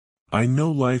I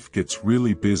know life gets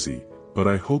really busy, but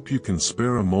I hope you can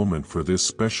spare a moment for this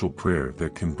special prayer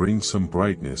that can bring some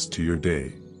brightness to your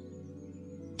day.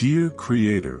 Dear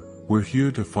Creator, we're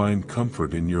here to find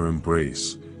comfort in your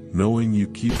embrace, knowing you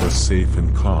keep us safe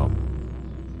and calm.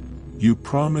 You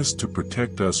promise to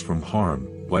protect us from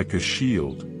harm, like a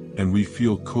shield, and we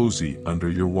feel cozy under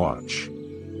your watch.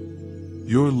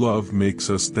 Your love makes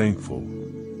us thankful.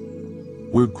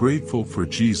 We're grateful for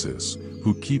Jesus,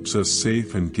 who keeps us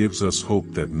safe and gives us hope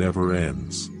that never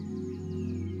ends.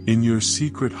 In your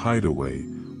secret hideaway,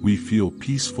 we feel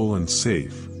peaceful and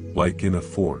safe, like in a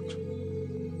fort.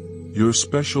 Your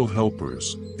special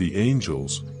helpers, the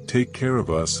angels, take care of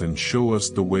us and show us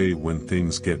the way when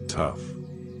things get tough.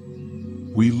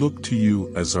 We look to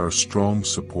you as our strong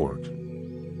support.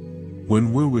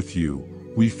 When we're with you,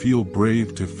 we feel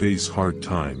brave to face hard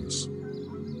times.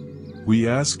 We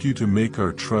ask you to make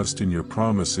our trust in your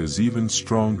promises even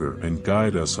stronger and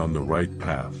guide us on the right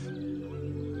path.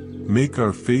 Make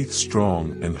our faith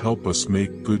strong and help us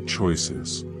make good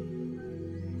choices.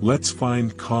 Let's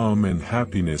find calm and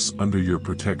happiness under your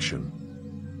protection.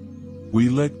 We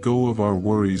let go of our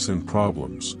worries and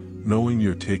problems, knowing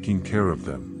you're taking care of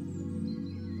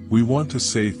them. We want to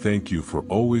say thank you for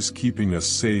always keeping us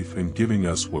safe and giving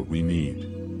us what we need.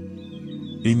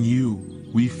 In you,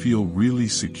 we feel really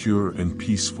secure and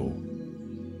peaceful.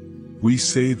 We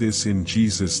say this in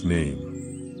Jesus'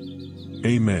 name.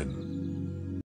 Amen.